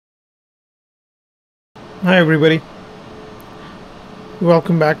Hi everybody,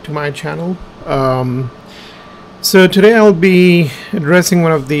 welcome back to my channel. So today I'll be addressing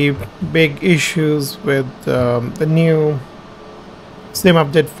one of the big issues with the new Sim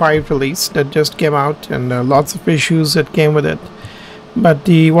Update 5 release that just came out, and lots of issues that came with it. But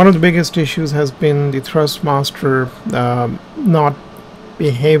one of the biggest issues has been the Thrustmaster not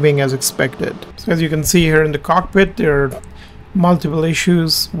behaving as expected. So as you can see here in the cockpit, there are multiple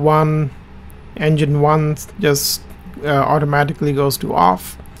issues. Engine 1 just automatically goes to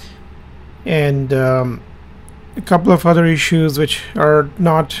off, and a couple of other issues which are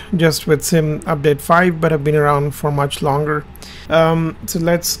not just with Sim Update 5 but have been around for much longer. So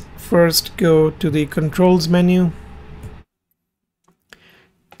let's first go to the controls menu,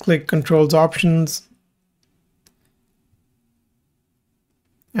 click controls options,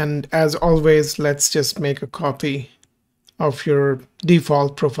 and as always let's just make a copy of your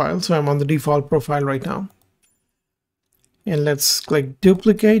default profile. So I'm on the default profile right now, and let's click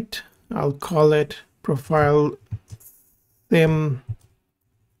duplicate. I'll call it profile Sim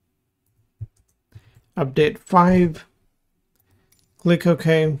Update 5. Click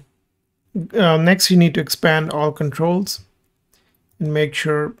OK. Next you need to expand all controls and make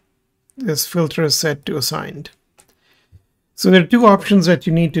sure this filter is set to assigned. So there are two options that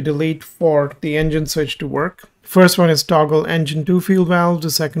you need to delete for the engine switch to work. First one is toggle engine 2 fuel valve. The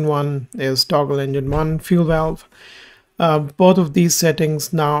second one is toggle engine 1 fuel valve. Both of these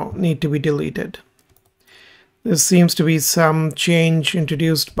settings now need to be deleted. There seems to be some change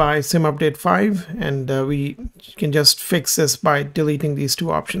introduced by Sim Update 5, and we can just fix this by deleting these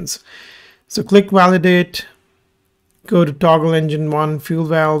two options. So click validate, go to toggle engine 1 fuel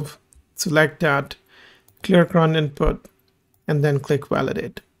valve, select that, clear current input, and then click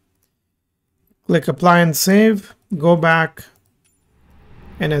validate. Click apply and save, go back,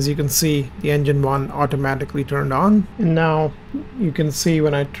 and as you can see, the engine 1 automatically turned on. And now you can see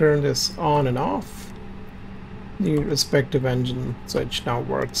when I turn this on and off, the respective engine switch now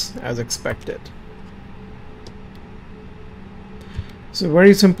works as expected. So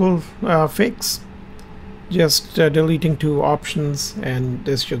very simple fix, just deleting two options and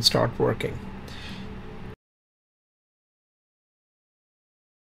this should start working.